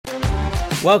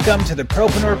Welcome to the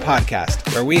Propreneur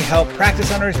Podcast, where we help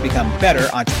practice owners become better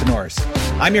entrepreneurs.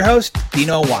 I'm your host,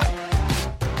 Dino Watt.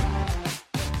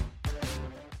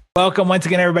 Welcome once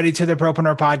again, everybody, to the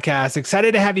Propreneur Podcast.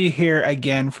 Excited to have you here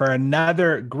again for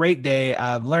another great day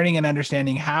of learning and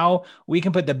understanding how we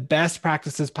can put the best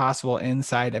practices possible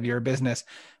inside of your business.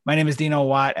 My name is Dino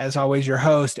Watt, as always, your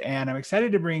host, and I'm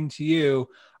excited to bring to you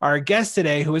our guest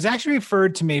today, who was actually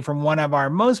referred to me from one of our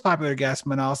most popular guests,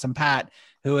 Manal and Pat,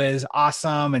 who is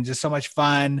awesome and just so much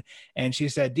fun. And she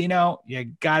said, Dino, you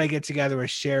got to get together with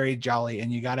Sheri Jolly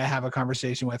and you got to have a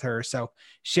conversation with her. So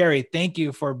Sheri, thank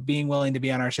you for being willing to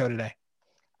be on our show today.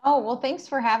 Oh, well, thanks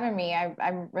for having me.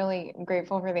 I'm really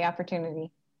grateful for the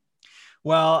opportunity.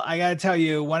 Well, I got to tell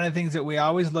you, one of the things that we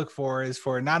always look for is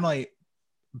for not only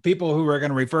people who are going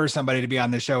to refer somebody to be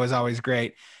on the show is always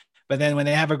great, but then when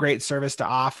they have a great service to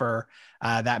offer,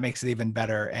 that makes it even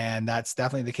better. And that's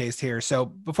definitely the case here. So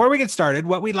before we get started,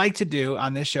 what we like to do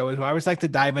on this show is we always like to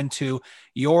dive into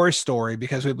your story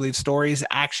because we believe stories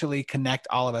actually connect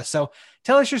all of us. So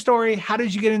tell us your story. How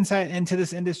did you get into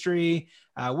this industry?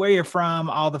 Where you're from,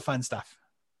 all the fun stuff.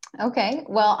 Okay.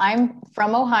 Well, I'm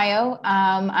from Ohio.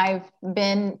 I've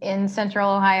been in Central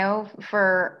Ohio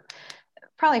for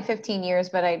probably 15 years,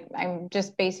 but I'm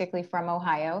just basically from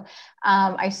Ohio.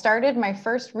 I started my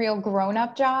first real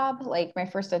grown-up job, like my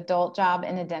first adult job,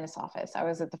 in a dentist's office. I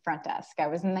was at the front desk. I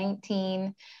was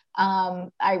 19.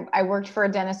 I worked for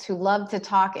a dentist who loved to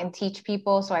talk and teach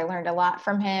people, so I learned a lot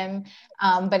from him.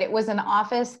 But it was an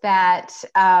office that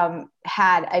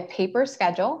had a paper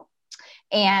schedule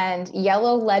and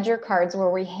yellow ledger cards where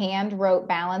we hand wrote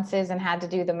balances and had to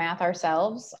do the math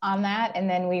ourselves on that. And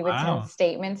then we would send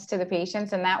statements to the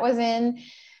patients. And that was in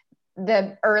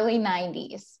the early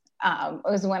 90s,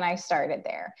 was when I started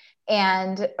there.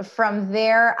 And from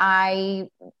there, I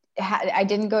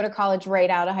didn't go to college right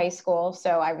out of high school.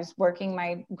 So I was working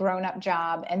my grown-up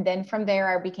job. And then from there,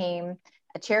 I became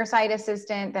a chairside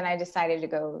assistant. Then I decided to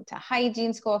go to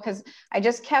hygiene school because I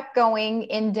just kept going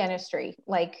in dentistry.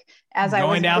 Like as I was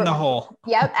going down the hole.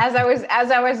 Yep. As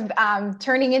I was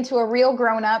turning into a real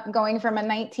grown up, going from a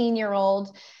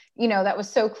 19-year-old, that was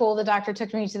so cool. The doctor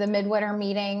took me to the midwinter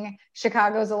meeting.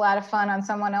 Chicago's a lot of fun on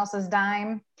someone else's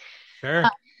dime. Sure.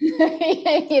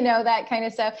 That kind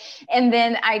of stuff. And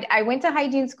then I went to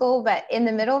hygiene school, but in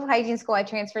the middle of hygiene school, I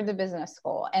transferred to business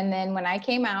school. And then when I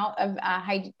came out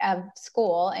of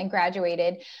school and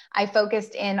graduated, I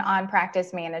focused in on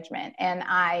practice management. And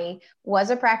I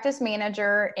was a practice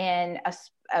manager in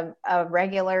a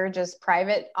regular, just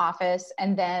private office.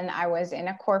 And then I was in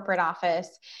a corporate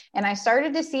office and I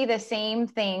started to see the same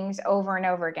things over and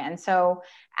over again. So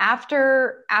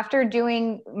after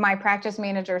doing my practice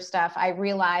manager stuff, I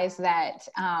realized that,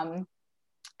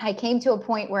 I came to a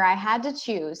point where I had to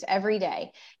choose every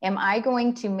day. Am I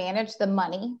going to manage the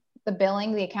money, the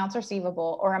billing, the accounts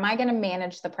receivable, or am I going to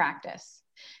manage the practice?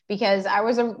 Because I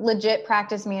was a legit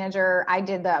practice manager. I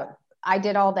did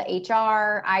all the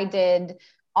HR. I did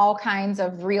all kinds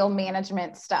of real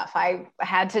management stuff. I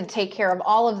had to take care of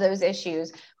all of those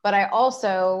issues, but I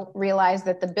also realized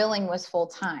that the billing was full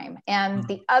time. And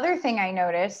the other thing I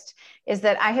noticed is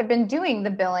that I had been doing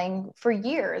the billing for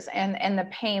years and the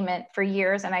payment for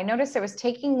years. And I noticed it was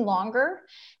taking longer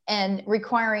and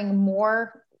requiring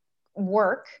more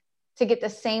work to get the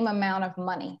same amount of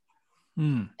money.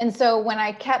 And so when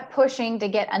I kept pushing to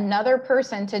get another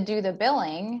person to do the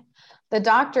billing, the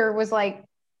doctor was like,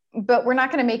 but we're not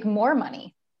going to make more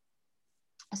money.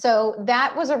 So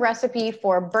that was a recipe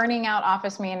for burning out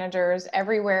office managers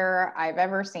everywhere I've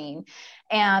ever seen.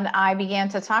 And I began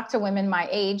to talk to women my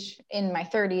age, in my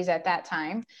 30s at that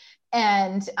time.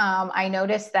 And I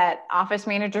noticed that office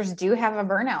managers do have a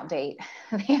burnout date.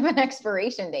 They have an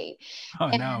expiration date. Oh,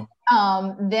 no.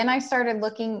 Then I started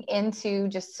looking into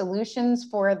just solutions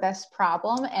for this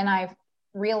problem. And I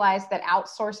realized that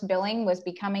outsourced billing was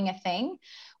becoming a thing.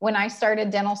 When I started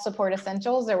Dental Support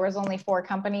Essentials, there was only 4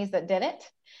 companies that did it.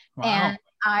 Wow. And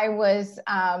I was,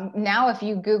 now if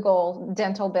you Google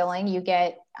dental billing, you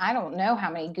get, I don't know how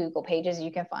many Google pages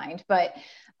you can find, but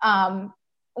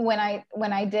when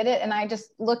I did it and I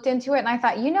just looked into it and I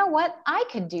thought, you know what, I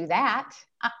could do that.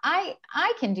 I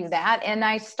can do that. And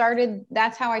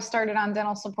that's how I started on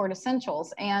Dental Support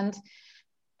Essentials. And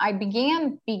I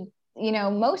began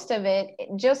most of it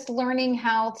just learning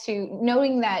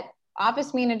knowing that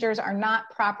office managers are not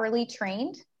properly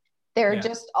trained. They're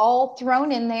just all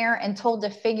thrown in there and told to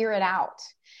figure it out.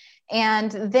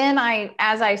 And then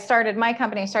as I started my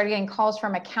company, I started getting calls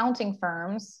from accounting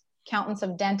firms, accountants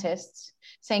of dentists,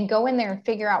 saying, go in there and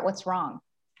figure out what's wrong.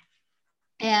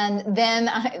 And then,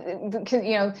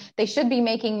 they should be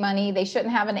making money. They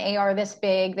shouldn't have an AR this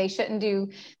big. They shouldn't do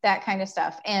that kind of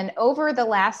stuff. And over the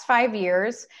last 5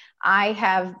 years, I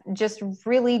have just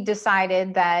really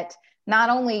decided that not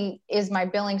only is my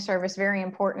billing service very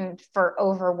important for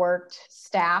overworked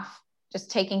staff, just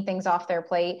taking things off their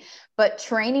plate, but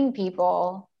training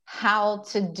people how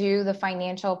to do the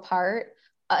financial part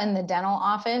in the dental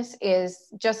office is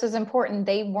just as important.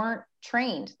 They weren't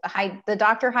trained. The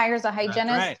doctor hires a hygienist.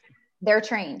 Right. They're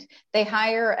trained. They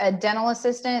hire a dental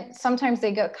assistant. Sometimes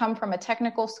they come from a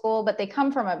technical school, but they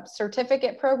come from a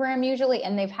certificate program usually,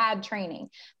 and they've had training.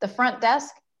 The front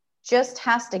desk just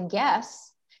has to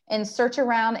guess and search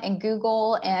around and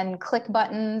Google and click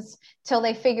buttons till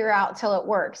they figure out till it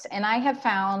works. And I have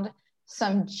found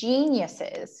some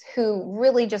geniuses who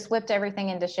really just whipped everything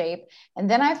into shape. And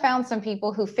then I found some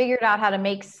people who figured out how to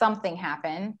make something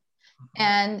happen.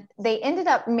 And they ended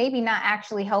up maybe not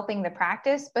actually helping the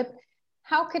practice, but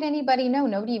how could anybody know?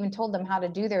 Nobody even told them how to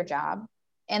do their job.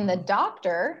 And the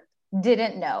doctor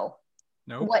didn't know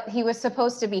what he was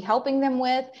supposed to be helping them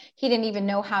with. He didn't even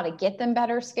know how to get them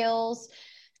better skills.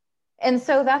 And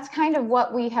so that's kind of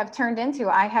what we have turned into.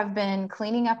 I have been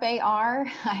cleaning up AR.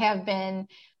 I have been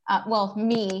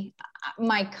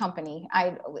my company,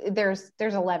 there's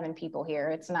 11 people here.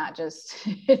 It's not just,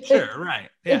 sure. Right.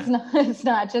 Yeah. It's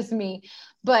not just me,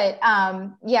 but,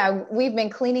 we've been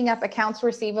cleaning up accounts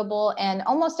receivable, and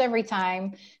almost every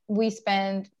time we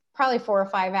spend probably 4 or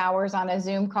 5 hours on a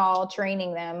Zoom call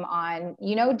training them on,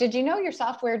 did you know your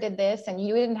software did this? And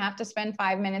you didn't have to spend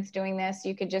 5 minutes doing this.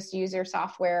 You could just use your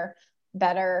software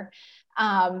better.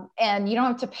 And you don't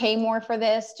have to pay more for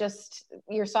this, just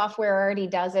your software already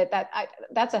does it.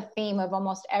 That's a theme of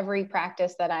almost every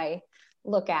practice that I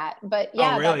look at. But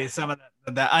yeah. Oh, really? Some of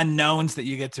the unknowns that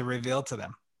you get to reveal to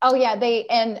them. Oh yeah.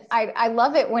 I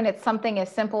love it when it's something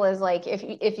as simple as like,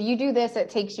 if you do this, it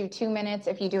takes you 2 minutes.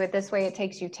 If you do it this way, it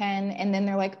takes you 10. And then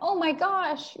they're like, oh my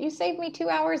gosh, you saved me 2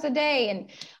 hours a day.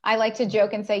 And I like to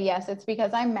joke and say, yes, it's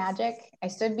because I'm magic. I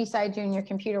stood beside you and your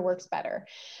computer works better.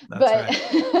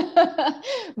 That's right.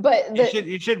 But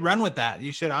you should run with that.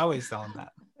 You should always tell them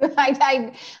that.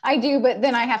 I do, but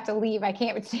then I have to leave. I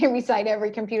can't stay beside every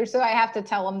computer. So I have to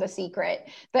tell them the secret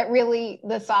that really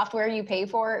the software you pay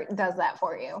for does that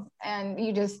for you. And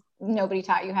nobody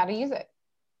taught you how to use it.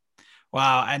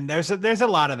 Wow. And there's a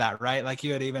lot of that, right? Like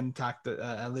you had even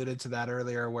alluded to that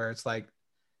earlier, where it's like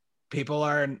people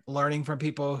are learning from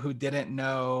people who didn't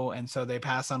know. And so they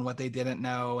pass on what they didn't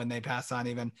know, and they pass on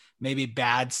even maybe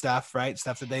bad stuff, right?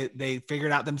 Stuff that they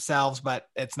figured out themselves, but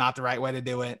it's not the right way to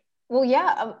do it. Well,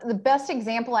 yeah, the best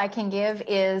example I can give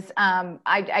is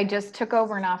I just took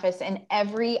over an office, and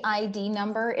every ID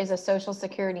number is a social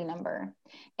security number.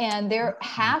 And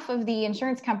half of the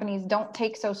insurance companies don't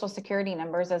take social security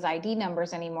numbers as ID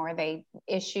numbers anymore. They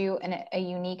issue a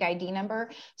unique ID number.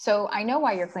 So I know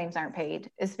why your claims aren't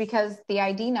paid. It's because the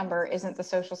ID number isn't the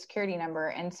social security number.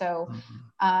 And so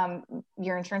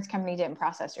your insurance company didn't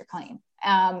process your claim.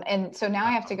 And so now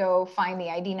I have to go find the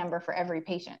ID number for every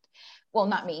patient. Well,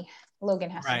 not me. Logan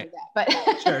has to do that,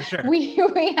 but sure. we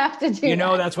have to do.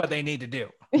 That's what they need to do.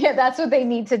 Yeah, that's what they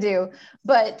need to do.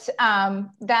 But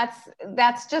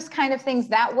that's just kind of things.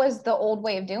 That was the old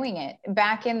way of doing it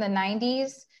back in the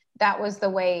 90s. That was the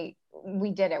way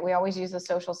we did it. We always use the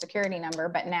social security number,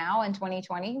 but now in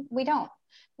 2020, we don't.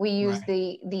 We use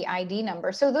the ID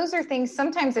number. So those are things.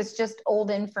 Sometimes it's just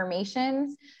old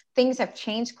information. Things have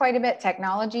changed quite a bit.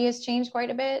 Technology has changed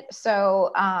quite a bit.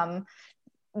 So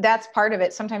that's part of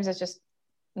it. Sometimes it's just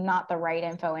not the right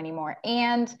info anymore.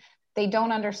 And they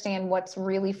don't understand what's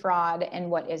really fraud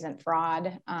and what isn't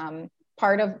fraud.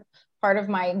 Part of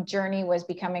my journey was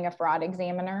becoming a fraud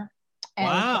examiner. And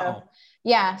wow.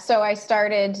 So I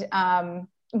started,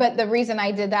 but the reason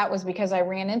I did that was because I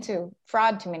ran into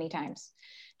fraud too many times.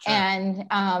 Sure. And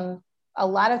a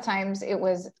lot of times it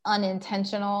was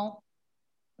unintentional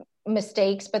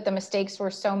mistakes, but the mistakes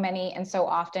were so many and so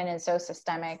often and so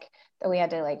systemic that we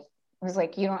had to it was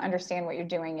like, you don't understand what you're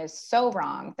doing is so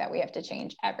wrong that we have to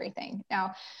change everything.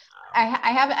 Now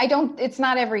it's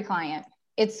not every client.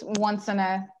 It's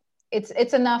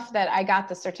it's enough that I got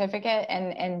the certificate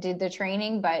and did the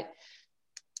training, but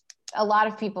a lot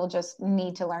of people just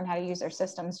need to learn how to use their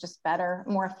systems just better,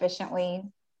 more efficiently,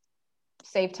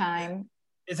 save time.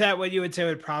 Is that what you would say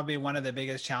would probably be one of the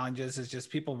biggest challenges, is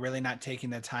just people really not taking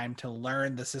the time to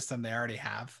learn the system they already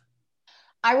have?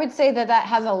 I would say that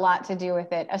has a lot to do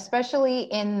with it, especially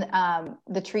in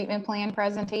the treatment plan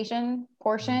presentation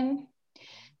portion.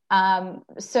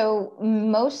 So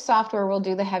most software will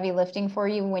do the heavy lifting for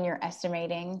you when you're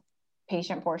estimating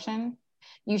patient portion.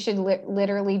 You should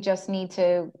literally just need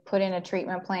to put in a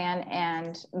treatment plan,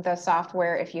 and the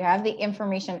software, if you have the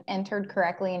information entered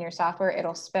correctly in your software,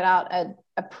 it'll spit out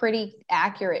a pretty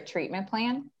accurate treatment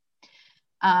plan.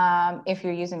 If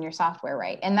you're using your software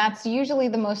right. And that's usually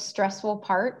the most stressful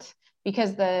part,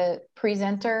 because the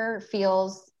presenter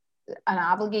feels an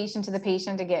obligation to the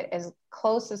patient to get as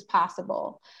close as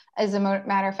possible. As a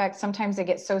matter of fact, sometimes they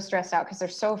get so stressed out because they're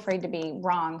so afraid to be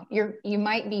wrong. You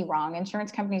might be wrong.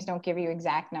 Insurance companies don't give you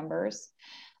exact numbers,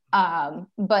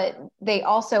 but they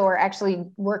also are actually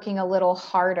working a little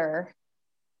harder,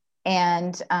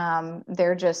 and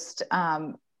they're just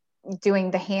doing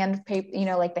the hand paper,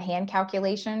 like the hand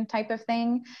calculation type of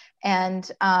thing. And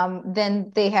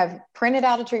then they have printed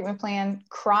out a treatment plan,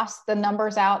 crossed the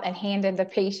numbers out, and handed the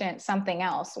patient something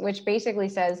else, which basically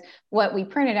says what we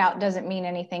printed out doesn't mean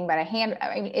anything but a hand.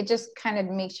 I mean, it just kind of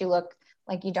makes you look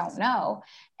like you don't know.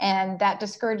 And that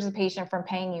discourages the patient from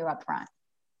paying you up front.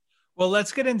 Well,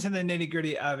 let's get into the nitty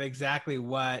gritty of exactly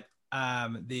what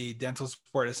the Dental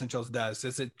Support Essentials does.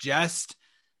 Is it just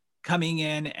coming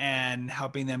in and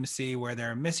helping them see where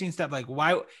they're missing stuff? Like,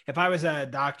 why, if I was a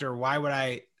doctor, why would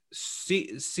I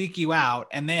seek you out?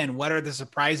 And then what are the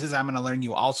surprises I'm going to learn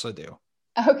you also do?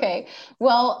 Okay.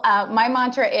 Well, my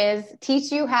mantra is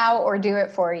teach you how or do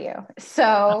it for you.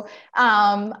 So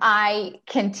I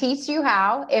can teach you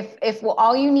how. If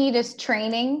all you need is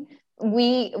training,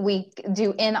 we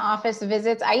do in-office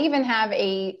visits. I even have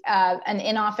an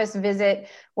in-office visit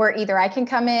where either I can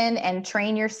come in and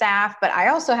train your staff, but I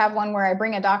also have one where I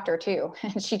bring a doctor too,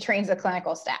 and she trains the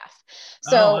clinical staff.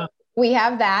 So we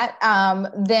have that.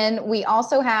 Then we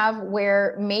also have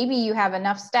where maybe you have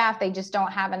enough staff, they just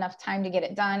don't have enough time to get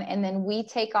it done. And then we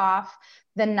take off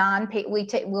the non-pay,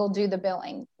 we'll do the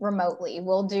billing remotely.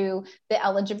 We'll do the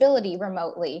eligibility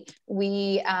remotely.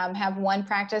 We have one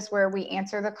practice where we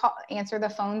answer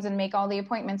the phones and make all the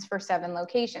appointments for 7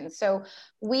 locations. So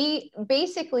we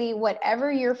basically,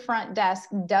 whatever your front desk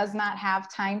does not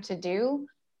have time to do,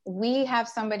 we have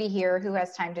somebody here who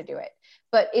has time to do it.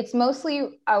 But it's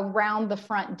mostly around the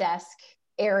front desk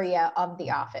area of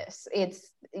the office.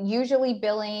 It's usually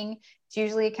billing, it's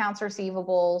usually accounts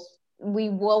receivables. We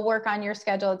will work on your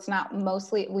schedule. It's not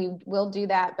mostly, we will do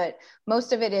that, but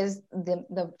most of it is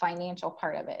the financial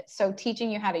part of it. So teaching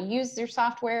you how to use your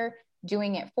software,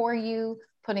 doing it for you,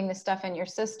 putting the stuff in your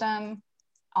system,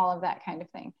 all of that kind of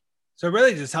thing. So it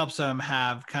really just helps them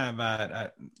have kind of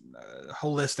a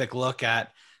holistic look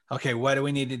at, okay, what do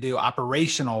we need to do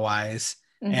operational wise?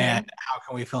 Mm-hmm. And how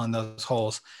can we fill in those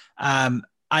holes?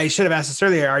 I should have asked this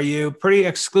earlier. Are you pretty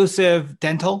exclusive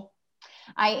dental?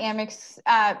 I am,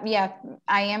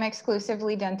 I am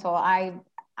exclusively dental. I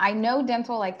know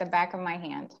dental like the back of my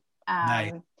hand.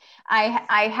 Nice.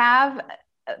 I have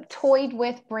toyed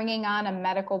with bringing on a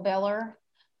medical biller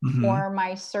for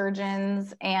my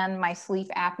surgeons and my sleep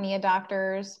apnea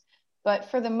doctors. But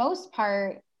for the most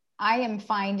part, I am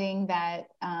finding that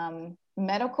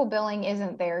medical billing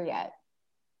isn't there yet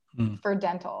for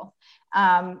dental.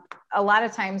 A lot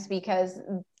of times because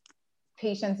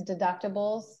patients'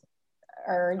 deductibles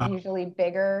are usually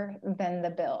bigger than the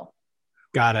bill.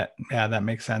 Got it. Yeah, that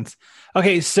makes sense.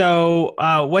 Okay. So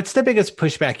what's the biggest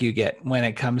pushback you get when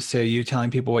it comes to you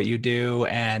telling people what you do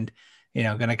and,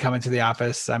 going to come into the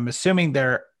office? I'm assuming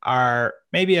there are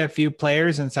maybe a few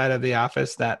players inside of the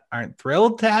office that aren't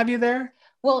thrilled to have you there.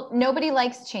 Well, nobody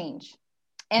likes change.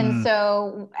 And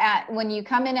so when you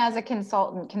come in as a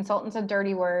consultant's a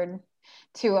dirty word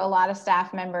to a lot of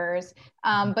staff members.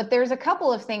 But there's a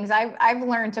couple of things I've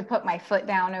learned to put my foot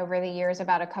down over the years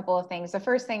about a couple of things. The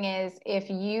first thing is, if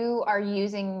you are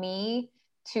using me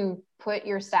to put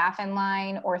your staff in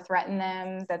line or threaten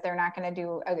them that they're not going to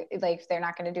do, if they're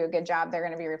not going to do a good job, they're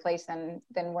going to be replaced, then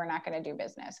we're not going to do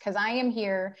business. Because I am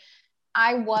here.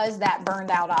 I was that burned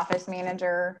out office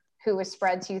manager who was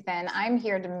spread too thin. I'm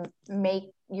here to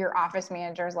make your office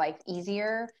manager's life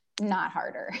easier, not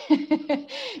harder.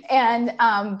 And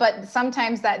but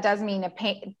sometimes that does mean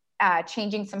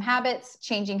changing some habits,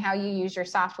 changing how you use your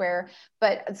software.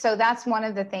 But so that's one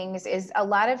of the things, is a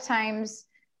lot of times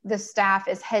the staff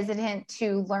is hesitant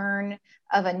to learn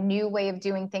of a new way of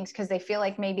doing things because they feel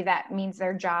like maybe that means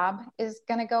their job is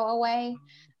going to go away.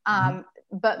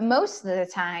 But most of the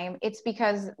time it's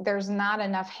because there's not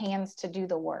enough hands to do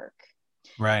the work.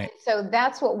 Right. So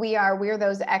that's what we are. We're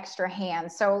those extra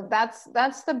hands. So that's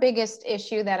the biggest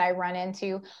issue that I run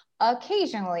into.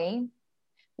 Occasionally,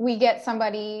 we get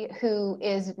somebody who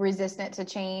is resistant to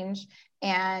change,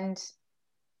 and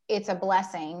it's a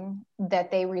blessing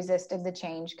that they resisted the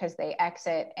change because they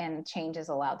exit and change is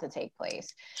allowed to take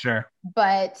place. Sure.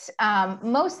 But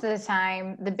most of the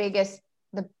time, the biggest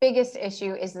the biggest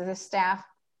issue is that the staff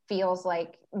feels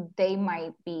like they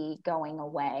might be going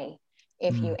away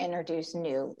if you introduce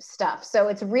new stuff. So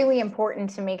it's really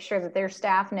important to make sure that their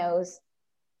staff knows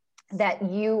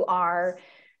that you are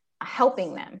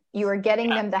helping them. You are getting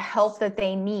them the help that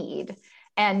they need,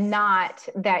 and not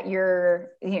that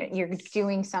you're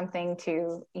doing something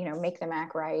to, make them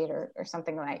act right or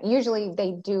something like that. Usually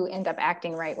they do end up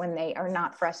acting right when they are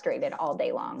not frustrated all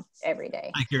day long, every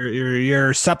day. Like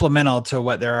you're supplemental to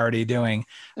what they're already doing.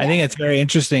 Yeah. I think it's very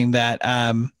interesting that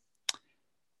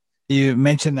you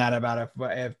mentioned that about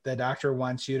if the doctor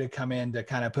wants you to come in to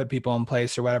kind of put people in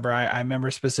place or whatever. I remember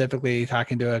specifically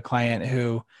talking to a client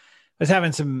who was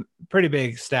having some pretty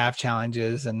big staff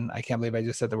challenges, and I can't believe I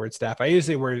just said the word staff. I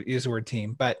usually use the word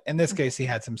team, but in this case, he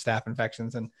had some staph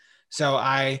infections, and so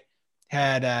I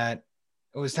had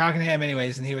was talking to him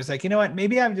anyways, and he was like, you know what,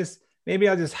 maybe I'll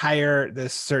just hire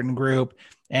this certain group,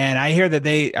 and I hear that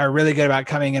they are really good about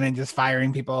coming in and just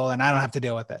firing people, and I don't have to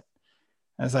deal with it.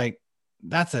 I was like,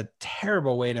 that's a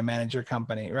terrible way to manage your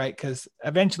company, right? Because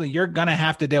eventually you're gonna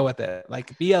have to deal with it.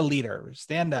 Like, be a leader,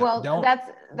 stand up. Well,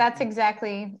 that's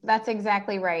exactly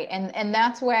right, and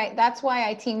that's why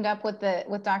I teamed up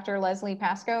with Dr. Leslie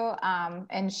Pascoe,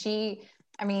 and she,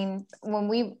 I mean,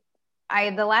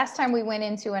 the last time we went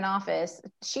into an office,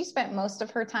 she spent most of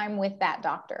her time with that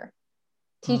doctor,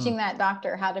 teaching that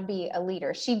doctor how to be a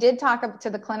leader. She did talk up to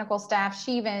the clinical staff.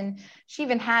 She even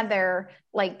had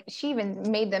she even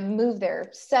made them move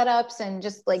their setups, and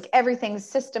just like everything's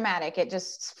systematic. It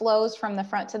just flows from the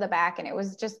front to the back, and it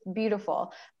was just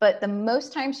beautiful. But the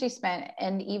most time she spent,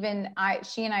 and even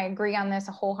she and I agree on this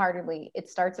wholeheartedly, it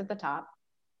starts at the top.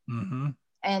 Mm-hmm.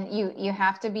 And you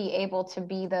have to be able to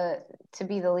be the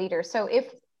leader. So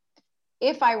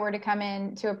if I were to come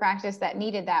in to a practice that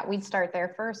needed that, we'd start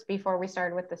there first before we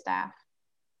started with the staff.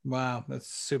 Wow, that's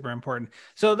super important.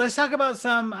 So let's talk about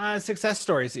some success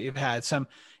stories that you've had. Some,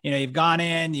 you've gone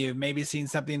in, you've maybe seen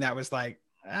something that was like,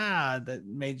 that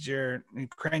made you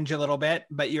cringe a little bit,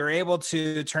 but you're able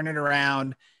to turn it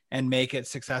around and make it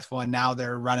successful. And now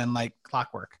they're running like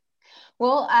clockwork.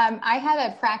 Well, I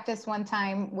had a practice one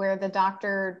time where the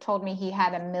doctor told me he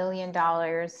had $1 million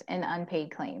in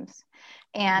unpaid claims.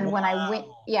 And when I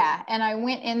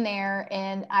went in there,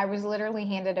 and I was literally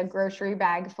handed a grocery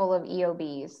bag full of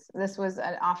EOBs. This was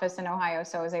an office in Ohio,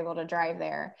 so I was able to drive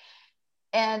there.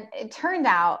 And it turned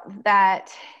out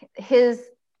that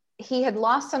he had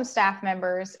lost some staff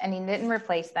members, and he didn't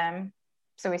replace them.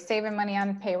 So he's saving money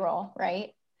on payroll,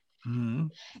 right? Mm-hmm.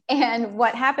 And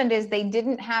what happened is they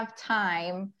didn't have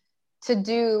time to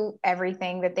do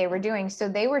everything that they were doing. So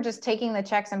they were just taking the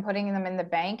checks and putting them in the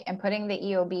bank and putting the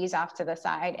EOBs off to the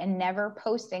side and never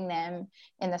posting them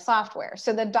in the software.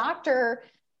 So the doctor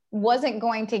wasn't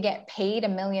going to get paid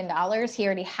 $1 million. He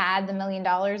already had the $1 million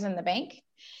in the bank,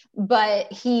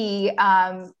 but he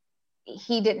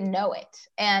didn't know it.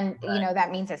 And, right.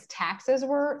 That means his taxes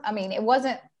were, it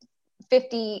wasn't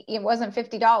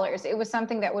 $50. It was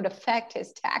something that would affect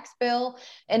his tax bill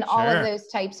and all of those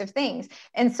types of things.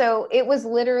 And so it was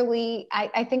literally,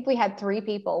 I think we had 3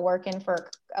 people working for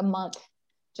a month,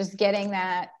 just getting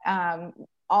that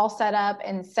all set up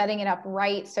and setting it up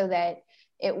right so that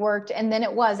it worked. And then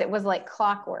it was like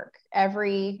clockwork.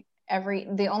 The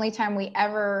only time we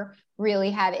ever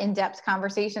really had in-depth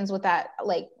conversations with that,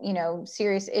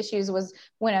 serious issues, was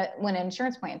when an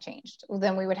insurance plan changed.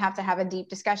 Then we would have to have a deep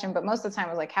discussion, but most of the time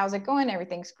it was like, how's it going?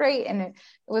 Everything's great. And it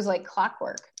was like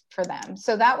clockwork for them.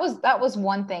 So that was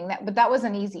one thing but that was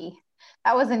an easy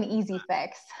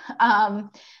fix.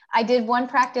 I did one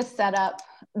practice setup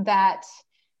that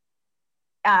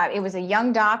it was a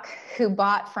young doc who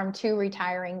bought from 2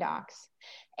 retiring docs.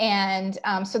 And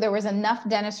so there was enough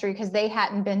dentistry, because they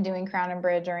hadn't been doing crown and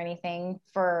bridge or anything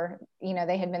for,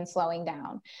 they had been slowing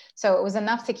down. So it was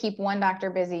enough to keep one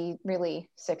doctor busy really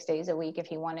 6 days a week if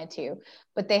he wanted to.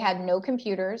 But they had no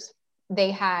computers. They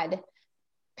had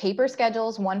paper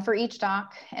schedules, one for each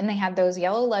doc, and they had those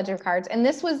yellow ledger cards. And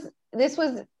this was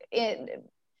in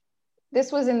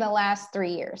the last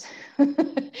 3 years.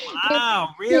 Wow,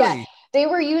 really? Yeah, they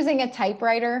were using a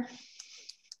typewriter.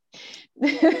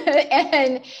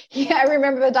 And I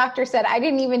remember the doctor said, I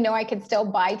didn't even know I could still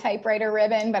buy typewriter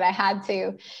ribbon, but I had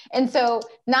to. And so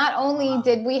not only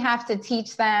did we have to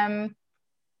teach them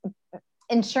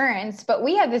insurance, but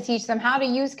we had to teach them how to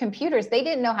use computers. They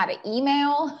didn't know how to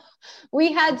email.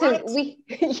 We had to,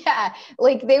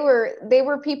 they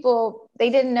were people, they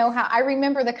didn't know how. I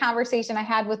remember the conversation I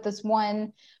had with this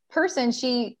one person.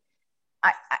 She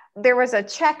there was a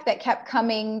check that kept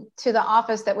coming to the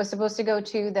office that was supposed to go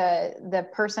to the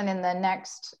person in the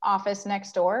next office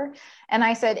next door. And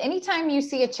I said, anytime you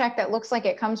see a check that looks like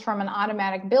it comes from an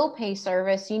automatic bill pay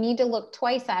service, you need to look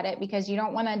twice at it because you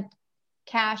don't want to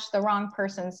cash the wrong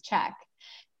person's check.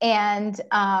 And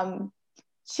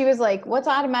she was like, what's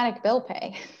automatic bill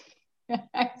pay?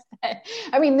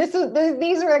 I mean, these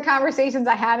were the conversations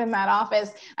I had in that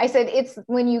office. I said, it's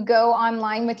when you go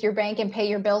online with your bank and pay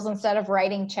your bills instead of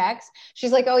writing checks.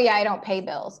 She's like, oh yeah, I don't pay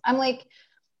bills. I'm like,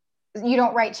 you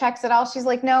don't write checks at all? She's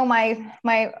like, no, my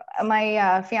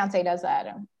fiance does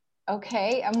that.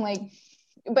 Okay. I'm like,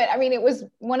 but I mean, it was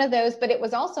one of those, but it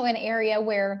was also an area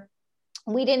where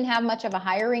we didn't have much of a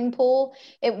hiring pool.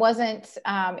 It wasn't,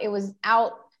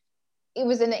 it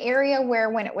was an area where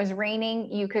when it was raining,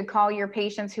 you could call your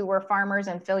patients who were farmers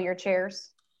and fill your chairs.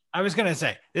 I was going to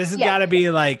say, this has got to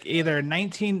be like either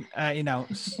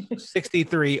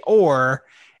 1963 or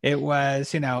it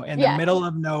was, in the middle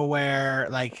of nowhere,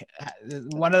 like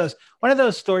one of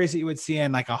those stories that you would see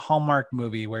in like a Hallmark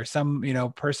movie where some,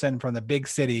 person from the big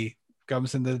city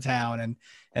comes into the town and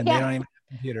they don't even have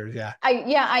computers.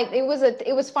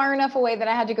 It was far enough away that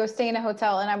I had to go stay in a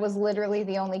hotel, and I was literally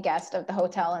the only guest of the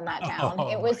hotel in that town.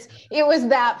 It was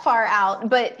that far out,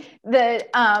 but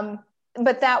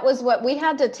that was what we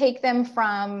had to take them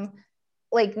from,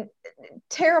 like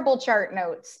terrible chart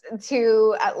notes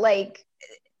to like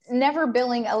never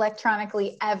billing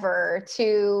electronically ever,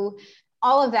 to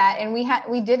all of that. And we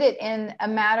did it in a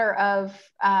matter of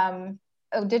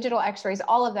digital x-rays,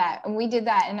 all of that. And we did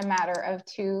that in a matter of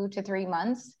 2 to 3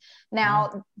 months.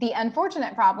 Now, the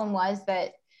unfortunate problem was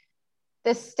that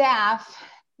the staff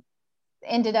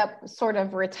ended up sort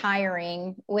of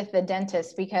retiring with the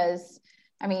dentist because,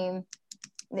 I mean,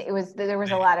 there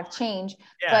was a lot of change.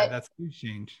 Yeah, that's huge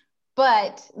change.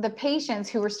 But the patients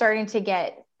who were starting to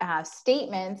get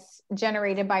statements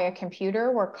generated by a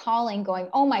computer were calling going,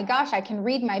 oh my gosh, I can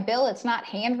read my bill. It's not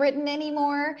handwritten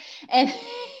anymore. And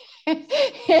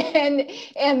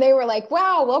and they were like,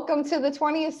 wow, welcome to the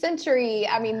 20th century.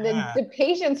 I mean, the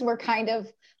patients were kind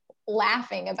of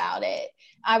laughing about it.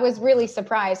 I was really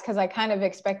surprised because I kind of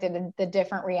expected the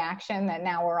different reaction that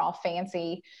now we're all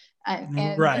fancy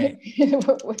and right. They're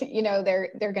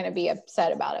going to be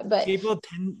upset about it. But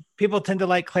people tend to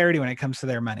like clarity when it comes to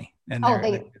their money. And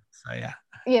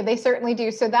yeah, they certainly do.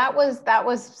 So that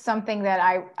was something that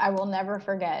I will never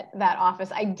forget, that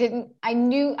office. I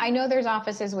know there's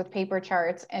offices with paper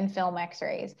charts and film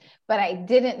x-rays, but I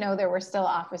didn't know there were still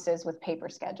offices with paper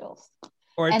schedules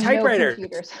or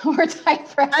typewriters or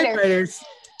typewriters.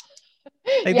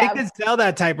 They could sell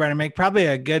that typewriter and make probably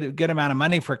a good amount of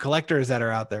money for collectors that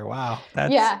are out there. Wow.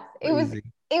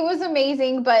 It was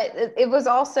amazing, but it was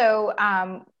also,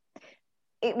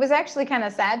 it was actually kind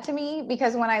of sad to me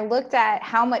because when I looked at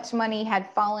how much money had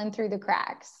fallen through the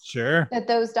cracks, sure, that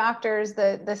those doctors,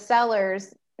 the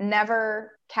sellers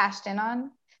never cashed in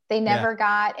on, they never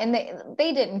got, and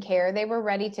they didn't care. They were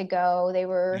ready to go. They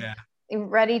were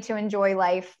ready to enjoy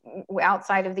life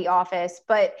outside of the office.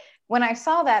 But when I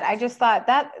saw that, I just thought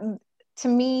that, to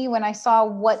me, when I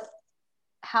saw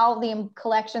how the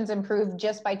collections improved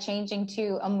just by changing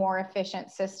to a more efficient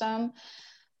system,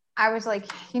 I was like,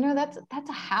 that's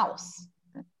a house.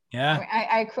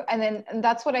 Yeah. And then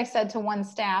that's what I said to one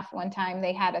staff one time.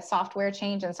 They had a software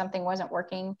change and something wasn't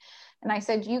working. And I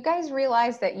said, you guys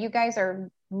realize that you guys are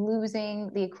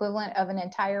losing the equivalent of an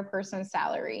entire person's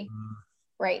salary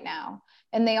right now.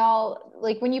 And they all,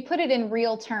 like, when you put it in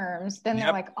real terms, then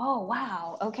they're like, oh,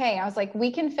 wow. Okay. I was like,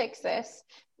 we can fix this,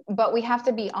 but we have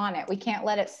to be on it. We can't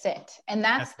let it sit. And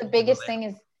that's the biggest thing,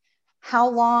 is how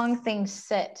long things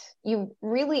sit. You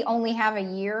really only have a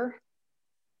year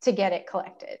to get it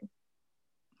collected.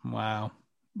 Wow.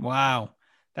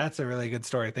 That's a really good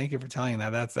story. Thank you for telling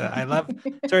that. I love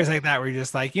stories like that where you're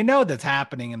just like, that's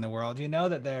happening in the world.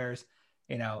 That there's,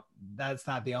 that's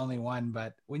not the only one,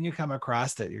 but when you come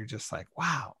across it, you're just like,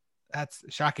 wow, that's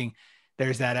shocking.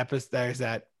 There's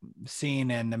that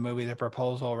scene in the movie, The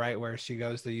Proposal, right? Where she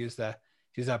goes to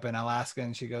she's up in Alaska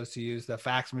and she goes to use the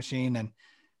fax machine and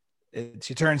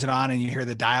she turns it on and you hear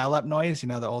the dial-up noise,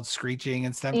 the old screeching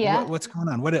and stuff. Yeah. What's going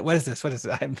on? What is this? What is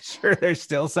it? I'm sure there's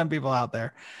still some people out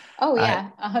there. Oh yeah.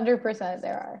 100%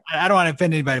 there are. I don't want to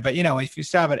offend anybody, but if you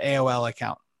still have an AOL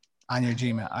account on your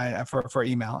Gmail for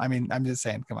email, I mean, I'm just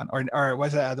saying, come on. Or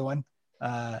what's that other one?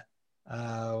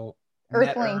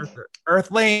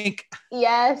 Earthlink.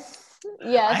 Yes.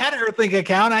 I had an Earthlink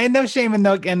account. I had no shame in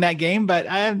that game, but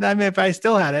I mean, if I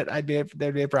still had it,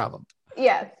 there'd be a problem.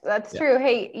 Yes, that's true.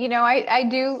 Hey, I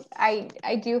do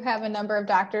have a number of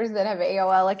doctors that have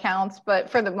AOL accounts, but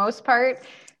for the most part,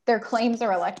 their claims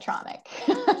are electronic.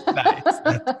 Nice. That's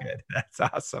good. That's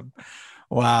awesome.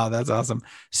 Wow, that's awesome.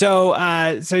 So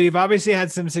you've obviously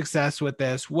had some success with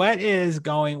this. What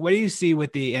do you see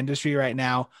with the industry right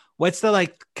now? What's the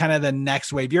like kind of the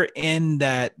next wave? You're in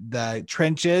the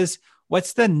trenches.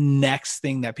 What's the next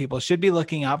thing that people should be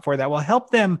looking out for that will help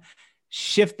them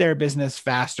shift their business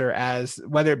faster, as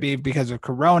whether it be because of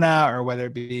Corona or whether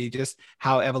it be just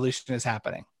how evolution is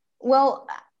happening? Well,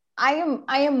 I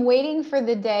am waiting for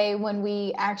the day when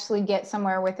we actually get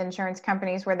somewhere with insurance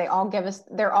companies where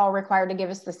they're all required to give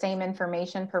us the same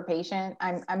information per patient.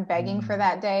 I'm begging for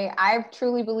that day. I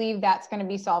truly believe that's going to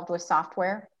be solved with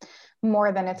software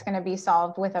more than it's going to be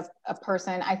solved with a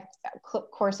person. Of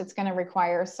course, it's going to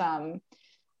require some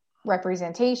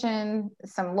representation,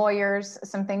 some lawyers,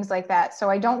 some things like that. So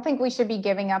I don't think we should be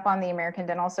giving up on the American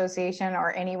Dental Association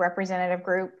or any representative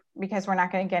group, because we're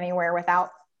not going to get anywhere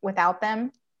without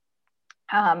them.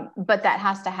 But that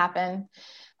has to happen.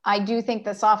 I do think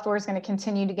the software is going to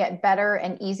continue to get better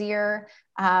and easier.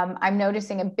 I'm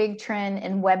noticing a big trend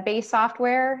in web-based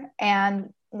software.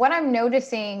 And what I'm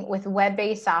noticing with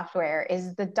web-based software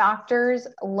is the doctors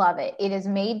love it. It is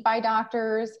made by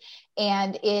doctors,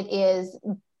 and it is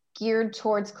geared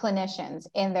towards clinicians,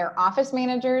 and their office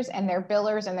managers and their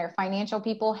billers and their financial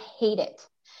people hate it.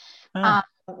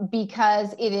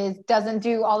 Because doesn't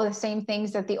do all the same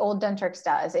things that the old Dentrix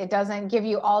does. It doesn't give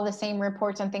you all the same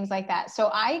reports and things like that. So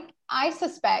I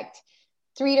suspect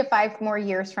 3 to 5 more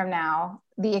years from now,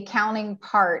 the accounting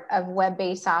part of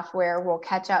web-based software will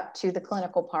catch up to the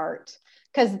clinical part,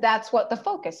 because that's what the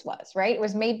focus was, right? It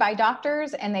was made by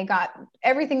doctors, and they got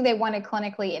everything they wanted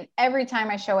clinically. And every time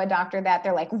I show a doctor that,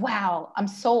 they're like, wow, I'm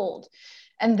sold.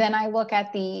 And then I look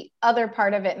at the other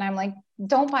part of it and I'm like,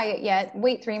 don't buy it yet.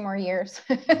 Wait 3 more years.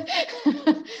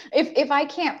 If I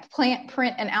can't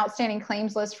print an outstanding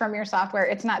claims list from your software,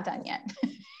 it's not done yet.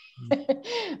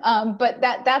 But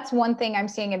that's one thing I'm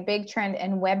seeing, a big trend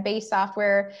in web-based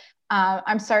software.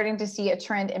 I'm starting to see a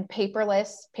trend in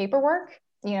paperless paperwork,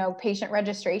 patient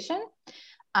registration.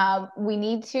 We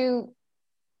need to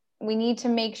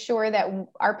make sure that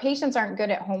our patients aren't good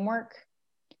at homework.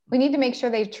 We need to make sure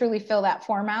they truly fill that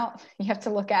form out. You have to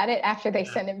look at it after they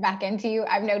send it back into you.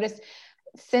 I've noticed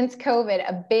since COVID,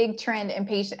 a big trend in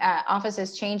patient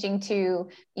offices changing to,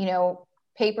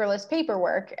 paperless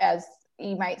paperwork, as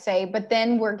you might say, but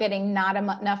then we're getting not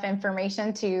enough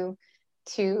information to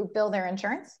bill their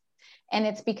insurance. And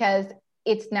it's because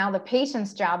it's now the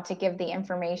patient's job to give the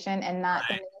information, and not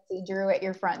the Nancy Drew at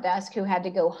your front desk who had to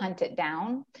go hunt it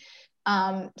down.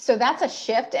 So that's a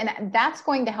shift, and that's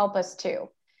going to help us too.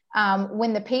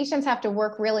 When the patients have to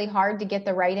work really hard to get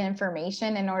the right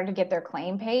information in order to get their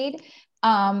claim paid,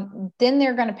 then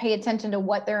they're going to pay attention to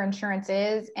what their insurance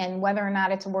is and whether or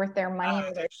not it's worth their money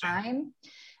or their time.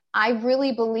 I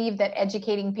really believe that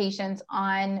educating patients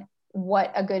on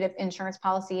what a good insurance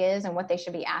policy is and what they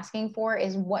should be asking for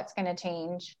is what's going to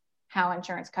change how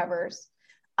insurance covers.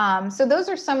 So those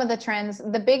are some of the trends.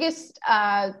 The biggest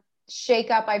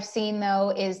shakeup I've seen,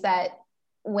 though, is that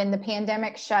when the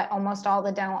pandemic shut almost all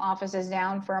the dental offices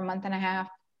down for a month and a half, a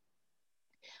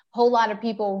whole lot of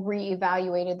people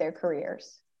reevaluated their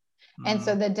careers. And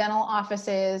so the dental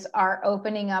offices are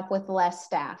opening up with less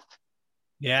staff.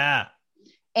 Yeah.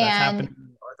 That's happening in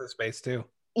the ortho space too.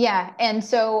 Yeah. And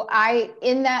so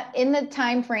in the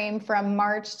time frame from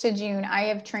March to June, I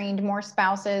have trained more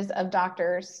spouses of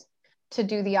doctors to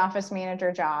do the office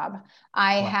manager job.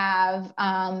 I have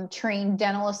trained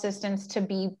dental assistants to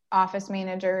be office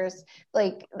managers.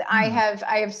 Like I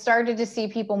have started to see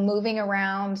people moving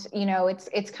around.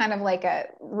 It's kind of like a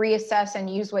reassess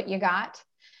and use what you got.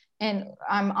 And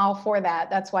I'm all for that.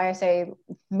 That's why I say,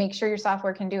 make sure your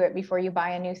software can do it before you buy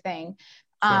a new thing.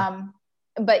 Sure.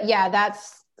 But yeah,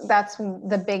 that's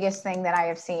the biggest thing that I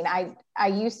have seen. I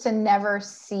used to never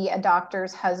see a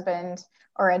doctor's husband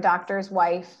or a doctor's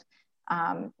wife.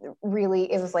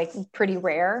 Really, it was like pretty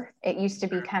rare. It used to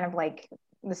be kind of like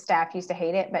the staff used to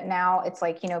hate it, but now it's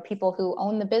like, people who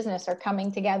own the business are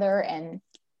coming together and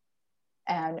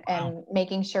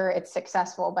making sure it's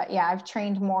successful. But yeah, I've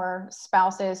trained more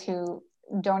spouses who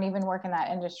don't even work in that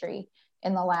industry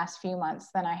in the last few months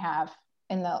than I have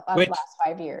in the last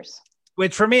 5 years.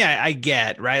 Which for me, I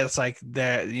get, right? It's like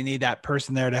you need that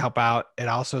person there to help out. It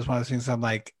also is one of those things I'm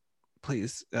like,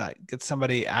 please get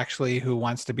somebody actually who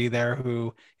wants to be there,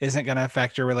 who isn't going to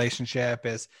affect your relationship,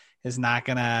 is not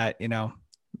going to,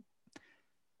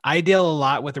 I deal a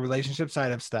lot with the relationship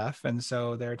side of stuff. And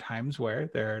so there are times where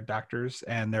there are doctors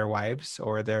and their wives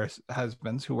or their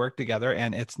husbands who work together,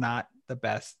 and it's not the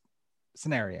best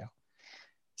scenario.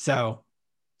 So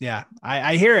Yeah,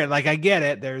 I hear it. Like I get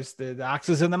it. There's the ox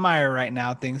is in the mire right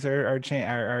now. Things are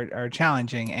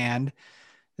challenging, and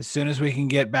as soon as we can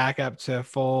get back up to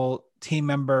full team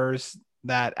members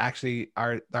that actually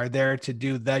are there to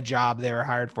do the job they were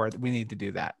hired for, we need to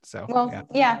do that. So Well,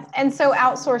 yeah. And so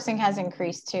outsourcing has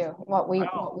increased too, oh,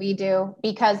 what we do,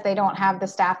 because they don't have the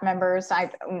staff members.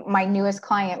 My newest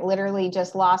client literally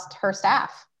just lost her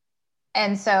staff.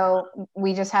 And so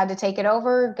we just had to take it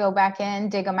over, go back in,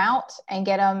 dig them out and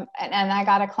get them. And I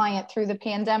got a client through the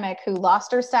pandemic who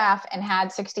lost her staff and had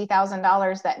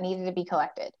 $60,000 that needed to be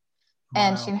collected.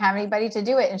 And she wow. didn't have anybody to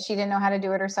do it, and she didn't know how to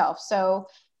do it herself. So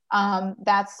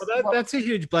that's Well, what. that's a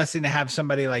huge blessing to have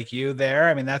somebody like you there.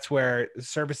 I mean, that's where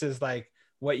services like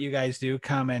what you guys do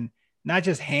come in, not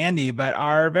just handy, but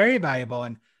are very valuable.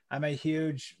 And I'm a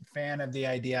huge fan of the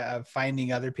idea of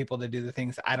finding other people to do the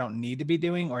things I don't need to be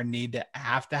doing or need to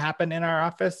have to happen in our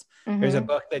office. There's a Mhm.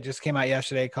 book that just came out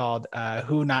yesterday called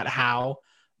Who Not How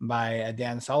by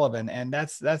Dan Sullivan. And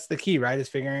that's the key, right? Is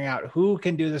figuring out who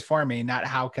can do this for me, not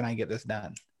how can I get this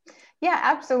done. Yeah,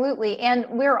 absolutely. And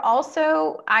we're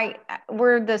also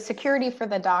we're the security for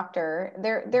the doctor.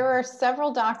 There are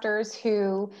several doctors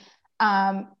who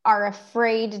are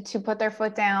afraid to put their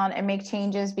foot down and make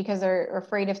changes because they're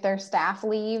afraid if their staff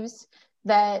leaves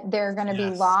that they're going to be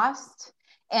Yes. lost.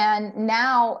 And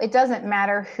now it doesn't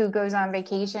matter who goes on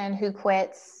vacation, who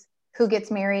quits, who gets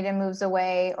married and moves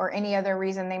away, or any other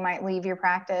reason they might leave your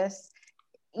practice.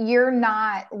 You're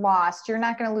not lost. You're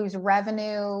not going to lose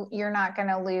revenue. You're not going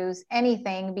to lose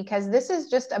anything, because this is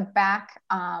just a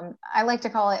I like to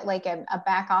call it like a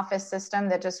back office system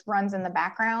that just runs in the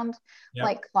background, Yep.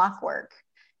 like clockwork.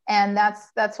 And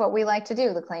that's what we like to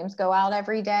do. The claims go out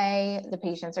every day. The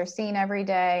patients are seen every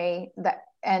day.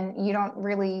 And you don't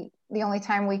really, the only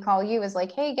time we call you is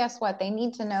like, hey, guess what? They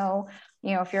need to know,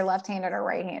 if you're left-handed or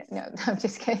right-handed. No, I'm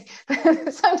just kidding.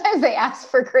 Sometimes they ask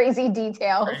for crazy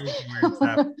details. Crazy weird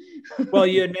stuff. Well,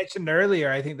 you had mentioned earlier,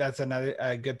 I think that's another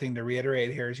good thing to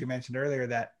reiterate here, as you mentioned earlier,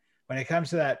 that when it comes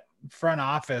to that front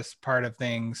office part of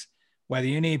things, whether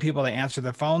you need people to answer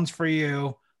the phones for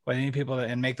you, whether you need people to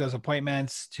and make those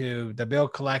appointments to the bill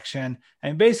collection,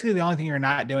 and basically the only thing you're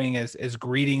not doing is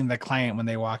greeting the client when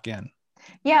they walk in.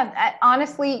 Yeah,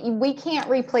 honestly, we can't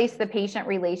replace the patient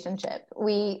relationship.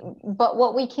 But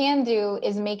what we can do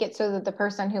is make it so that the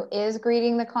person who is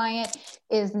greeting the client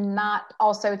is not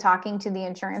also talking to the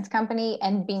insurance company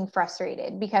and being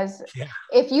frustrated. Because Yeah.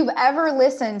 if you've ever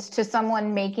listened to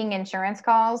someone making insurance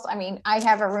calls, I mean, I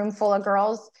have a room full of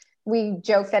girls. We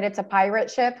joke that it's a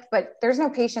pirate ship, but there's no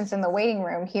patients in the waiting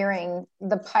room hearing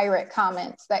the pirate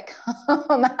comments that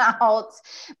come out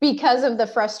because of the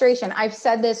frustration. I've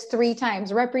said this 3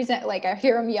 times, like I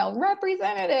hear them yell,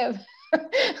 representative,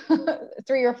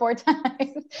 3 or 4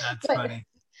 times. That's But funny.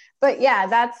 but yeah,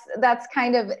 that's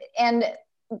kind of, and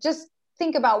just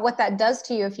think about what that does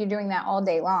to you if you're doing that all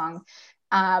day long.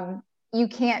 You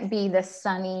can't be the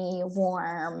sunny,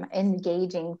 warm,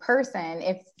 engaging person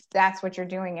if that's what you're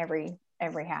doing every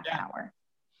half Yeah. hour.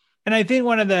 And I think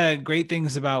one of the great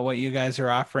things about what you guys are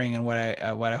offering and what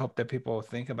I hope that people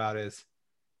think about is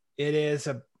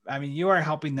I mean, you are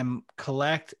helping them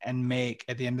collect and make,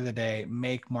 at the end of the day,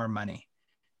 make more money.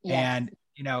 Yes. And,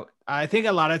 I think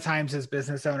a lot of times as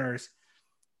business owners,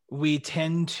 we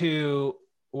tend to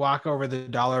walk over the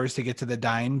dollars to get to the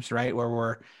dimes, right?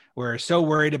 Where we're so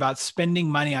worried about spending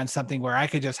money on something where I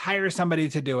could just hire somebody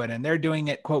to do it and they're doing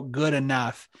it, quote, good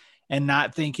enough, and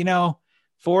not think,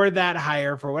 for that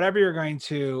hire, for whatever you're going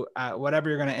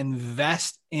to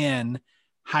invest in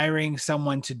hiring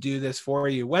someone to do this for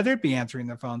you, whether it be answering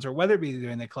the phones or whether it be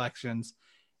doing the collections,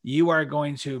 you are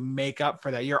going to make up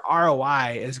for that. Your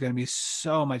ROI is going to be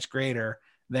so much greater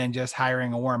than just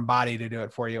hiring a warm body to do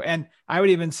it for you. And I would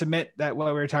even submit that what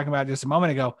we were talking about just a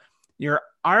moment ago, your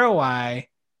ROI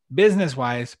business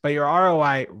wise, but your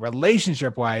ROI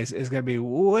relationship wise is going to be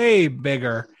way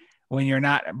bigger when you're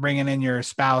not bringing in your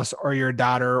spouse or your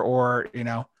daughter or,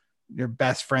 your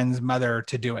best friend's mother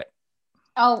to do it.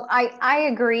 Oh, I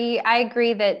agree. I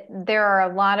agree that there are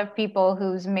a lot of people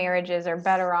whose marriages are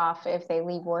better off if they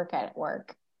leave work at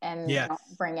work and Yes,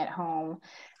 don't bring it home.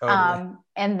 totally.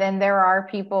 And then there are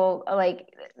people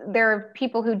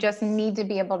who just need to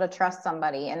be able to trust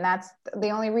somebody, and that's the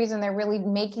only reason they're really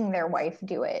making their wife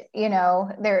do it.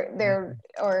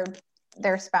 Or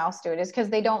their spouse do it is because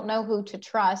they don't know who to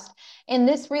trust. And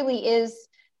this really is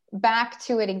back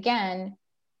to it again.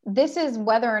 This is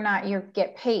whether or not you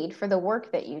get paid for the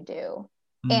work that you do.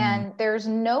 Mm, And there's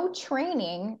no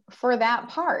training for that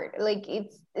part. Like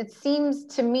it seems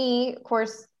to me, of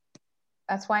course,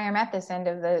 that's why I'm at this end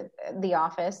of the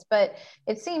office, but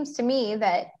it seems to me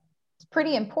that it's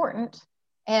pretty important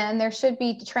and there should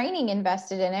be training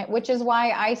invested in it, which is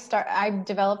why I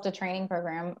developed a training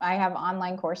program. I have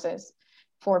online courses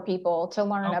for people to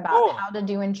learn about Cool. how to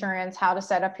do insurance, how to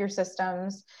set up your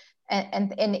systems.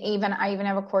 And even I even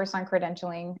have a course on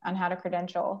credentialing, on how to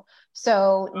credential.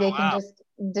 So they can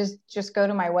just go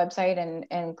to my website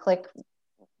and click.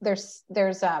 There's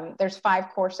 5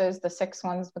 courses. The 6th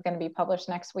one's going to be published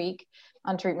next week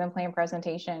on treatment plan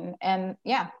presentation. And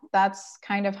yeah, that's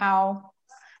kind of how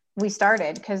we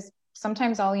started, because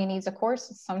sometimes all you need is a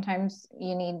course. Sometimes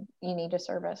you need a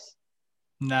service.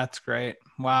 That's great.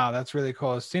 Wow. That's really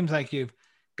cool. It seems like you've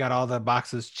got all the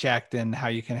boxes checked and how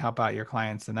you can help out your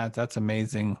clients. And that's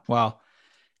amazing. Well,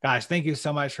 gosh, thank you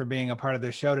so much for being a part of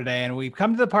the show today. And we've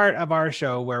come to the part of our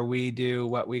show where we do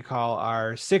what we call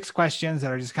our 6 questions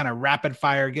that are just kind of rapid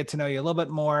fire, get to know you a little bit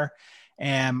more.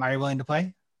 And are you willing to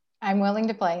play? I'm willing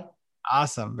to play.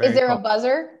 Awesome. Is there cool. a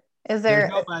buzzer? There's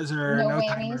no buzzer, no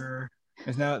whammies? timer.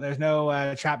 There's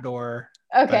no trap door.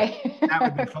 Okay. That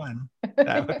would be fun.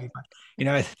 That would be fun. You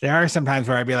know, there are some times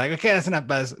where I'd be like, okay, that's enough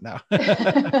buzz. No.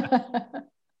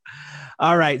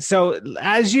 All right. So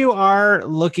as you are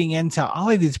looking into all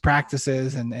of these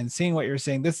practices and seeing what you're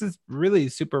seeing, this is really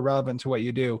super relevant to what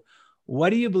you do. What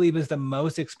do you believe is the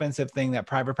most expensive thing that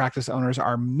private practice owners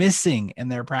are missing in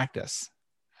their practice?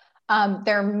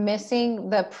 They're missing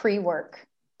the pre-work,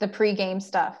 the pre-game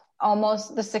stuff.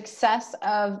 Almost the success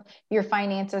of your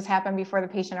finances happen before the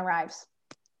patient arrives,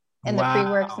 and the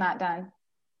pre-work's not done.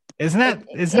 Isn't that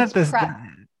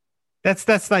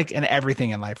that's like in everything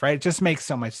in life, right? It just makes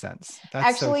so much sense.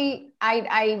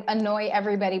 I annoy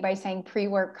everybody by saying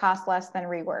pre-work costs less than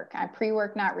rework.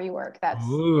 Pre-work, not rework. That's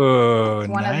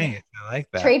nice. I like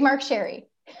that. Trademark Sheri.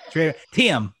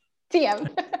 TM.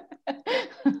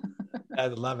 I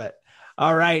love it.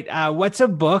 All right. What's a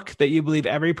book that you believe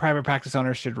every private practice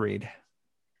owner should read?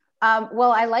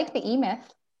 Well, I like the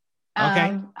E-Myth.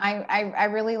 Okay. I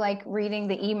really like reading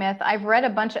the E-Myth. I've read a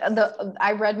bunch of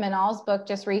I read Manal's book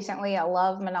just recently. I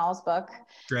love Manal's book.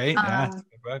 Great. Yeah, it's a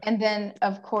good book. And then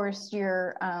of course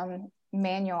your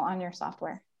manual on your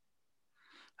software.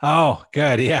 Oh,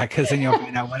 good. Yeah. Cause then you'll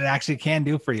find out what it actually can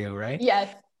do for you. Right.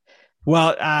 Yes. Well,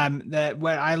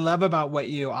 what I love about what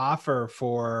you offer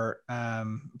for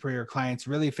your clients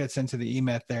really fits into the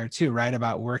E-Myth there too, right?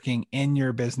 About working in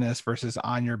your business versus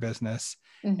on your business,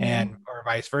 and or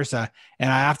vice versa.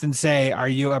 And I often say, are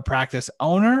you a practice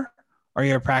owner or are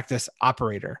you a practice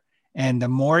operator? And the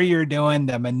more you're doing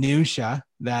the minutia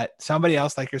that somebody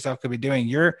else like yourself could be doing,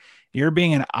 you're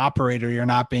being an operator. You're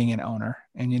not being an owner,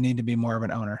 and you need to be more of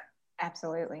an owner.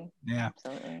 Absolutely. Yeah.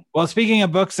 Absolutely. Well, speaking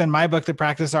of books, in my book, The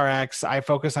Practice RX, I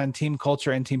focus on team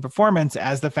culture and team performance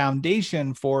as the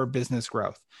foundation for business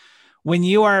growth. When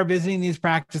you are visiting these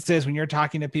practices, when you're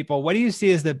talking to people, what do you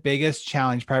see as the biggest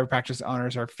challenge private practice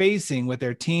owners are facing with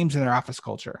their teams and their office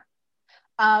culture?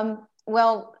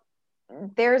 Well,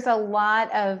 there's a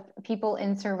lot of people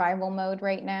in survival mode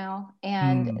right now.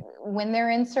 And when they're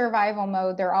in survival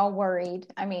mode, they're all worried.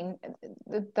 I mean,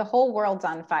 the whole world's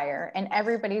on fire and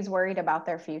everybody's worried about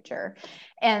their future.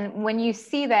 And when you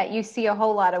see that, you see a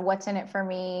whole lot of what's in it for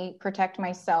me, protect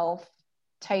myself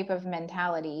type of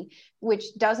mentality,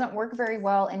 which doesn't work very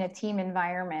well in a team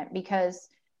environment, because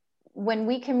when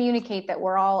we communicate that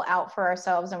we're all out for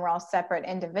ourselves and we're all separate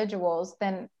individuals,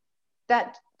 then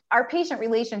that our patient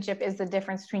relationship is the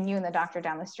difference between you and the doctor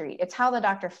down the street. It's how the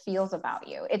doctor feels about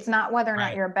you. It's not whether or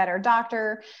not you're a better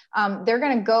doctor. They're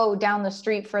going to go down the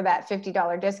street for that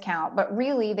 $50 discount, but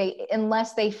really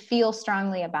unless they feel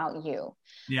strongly about you.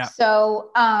 Yeah.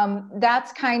 So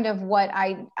that's kind of what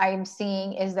I'm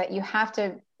seeing, is that you have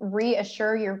to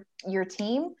reassure your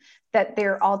team that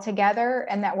they're all together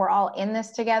and that we're all in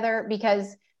this together,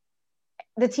 because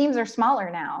the teams are smaller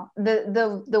now.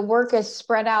 The work is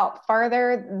spread out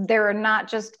farther. There are not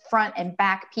just front and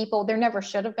back people. There never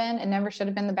should have been, and never should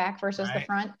have been the back versus the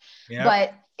front. Yep.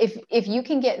 But if you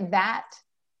can get that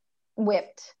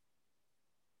whipped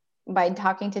by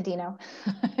talking to Dino,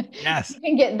 yes, you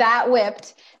can get that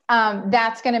whipped.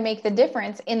 That's going to make the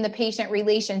difference in the patient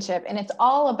relationship. And it's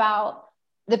all about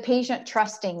the patient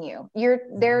trusting you. You're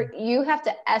there. You have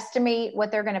to estimate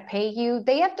what they're going to pay you.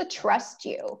 They have to trust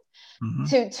you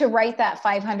to write that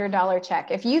 $500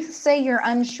 check. If you say you're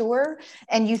unsure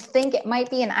and you think it might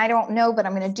be, and I don't know, but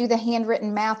I'm going to do the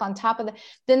handwritten math on top of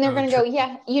then they're going to go,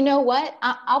 yeah, you know what?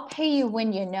 I'll pay you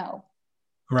when you know.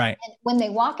 Right. And when they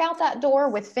walk out that door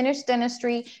with finished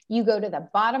dentistry, you go to the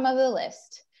bottom of the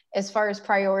list as far as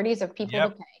priorities of people to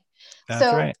pay.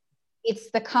 That's right.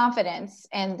 It's the confidence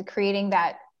and creating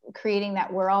that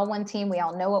we're all one team. We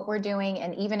all know what we're doing.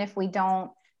 And even if we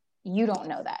don't, you don't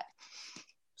know that.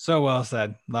 So well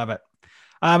said. Love it.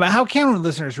 How can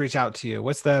listeners reach out to you?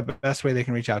 What's the best way they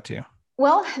can reach out to you?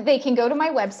 Well, they can go to my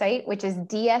website, which is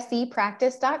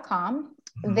dsepractice.com.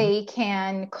 Mm-hmm. They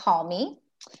can call me.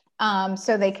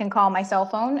 So they can call my cell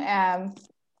phone. I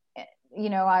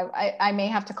may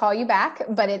have to call you back,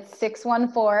 but it's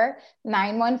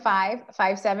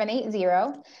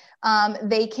 614-915-5780.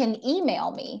 They can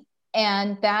email me,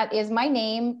 and that is my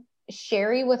name,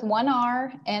 Sheri with one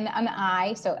R and an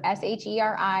I. So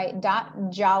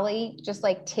SHERI.Jolly, just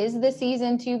like 'tis the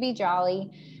season to be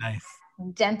jolly. Nice.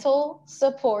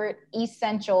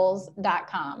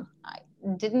 dentalsupportessentials.com. I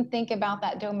didn't think about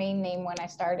that domain name when I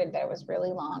started, that it was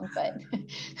really long, but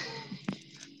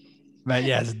But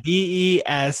yes,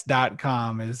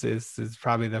 des.com is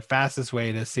probably the fastest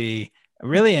way to see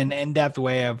really an in-depth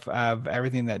way of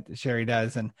everything that Sheri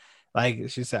does. And like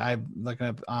she said, I'm looking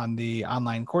up on the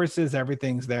online courses,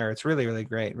 everything's there. It's really, really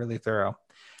great, really thorough.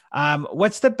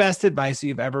 What's the best advice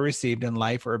you've ever received in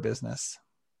life or business?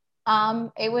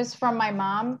 It was from my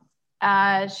mom.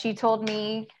 She told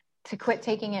me to quit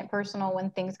taking it personal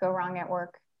when things go wrong at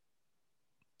work.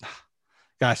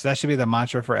 Gosh, that should be the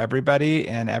mantra for everybody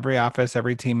in every office,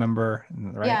 every team member,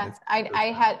 right? Yeah, I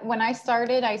had, when I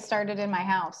started in my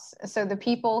house. So the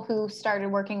people who started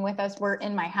working with us were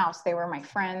in my house. They were my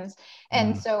friends.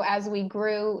 And so as we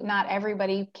grew, not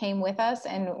everybody came with us.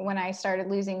 And when I started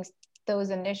losing those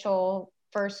initial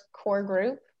first core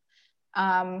group,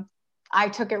 I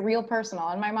took it real personal.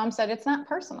 And my mom said, it's not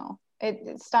personal.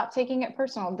 Stop taking it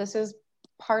personal. This is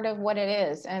part of what it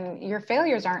is. And your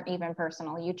failures aren't even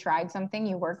personal. You tried something,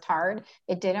 you worked hard,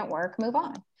 it didn't work, move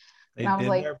on. They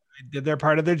did their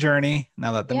part of their journey.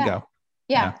 Now let them go.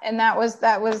 Yeah. And that was,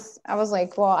 I was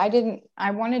like, well, I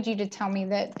wanted you to tell me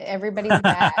that everybody's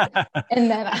bad.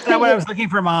 And then that's not what I was looking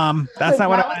for, Mom. That's not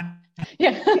what I wanted.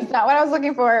 Yeah, it's not what I was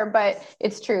looking for, but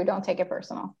it's true. Don't take it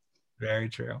personal. Very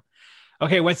true.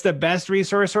 Okay. What's the best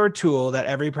resource or tool that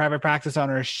every private practice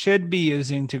owner should be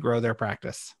using to grow their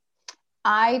practice?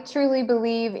 I truly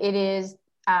believe it is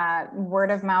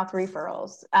word of mouth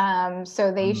referrals.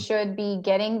 So they should be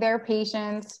getting their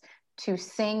patients to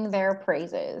sing their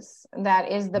praises.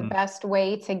 That is the best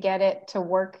way to get it to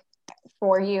work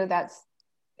for you.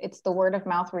 It's the word of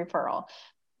mouth referral.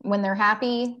 When they're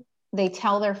happy, they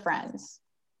tell their friends.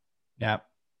 Yeah,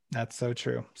 that's so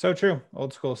true. So true.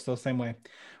 Old school, still same way.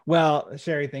 Well,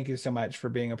 Sheri, thank you so much for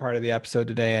being a part of the episode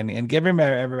today and giving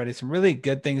everybody some really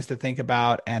good things to think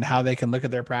about and how they can look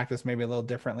at their practice maybe a little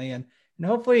differently. And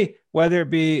hopefully, whether it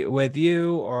be with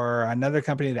you or another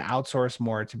company to outsource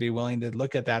more, to be willing to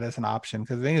look at that as an option,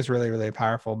 because I think it's really, really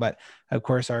powerful. But of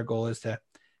course, our goal is to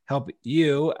help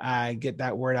you get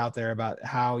that word out there about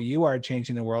how you are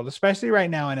changing the world, especially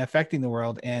right now, and affecting the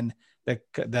world in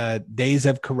the days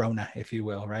of Corona, if you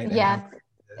will, right? Yeah.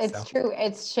 It's true.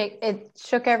 It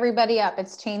shook everybody up.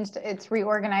 It's changed. It's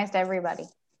reorganized everybody.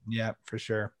 Yeah, for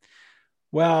sure.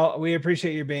 Well, we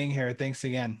appreciate you being here. Thanks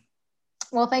again.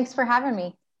 Well, thanks for having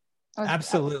me.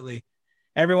 Absolutely.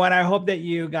 Everyone, I hope that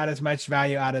you got as much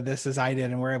value out of this as I did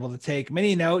and were able to take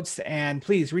many notes. And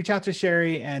please reach out to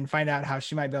Sheri and find out how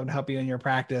she might be able to help you in your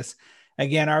practice.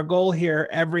 Again, our goal here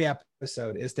every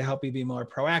episode is to help you be more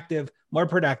proactive, more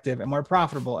productive, and more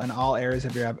profitable in all areas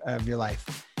of your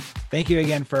life. Thank you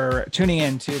again for tuning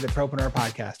in to the Propreneur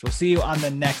Podcast. We'll see you on the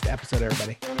next episode,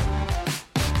 everybody.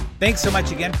 Thanks so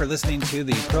much again for listening to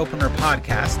the Propreneur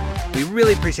Podcast. We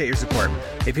really appreciate your support.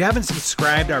 If you haven't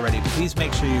subscribed already, please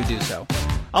make sure you do so.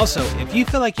 Also, if you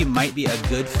feel like you might be a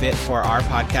good fit for our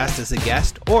podcast as a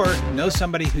guest or know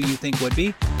somebody who you think would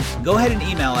be, go ahead and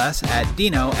email us at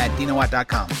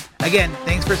dino@dinowatt.com. Again,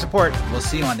 thanks for support. We'll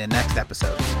see you on the next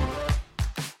episode.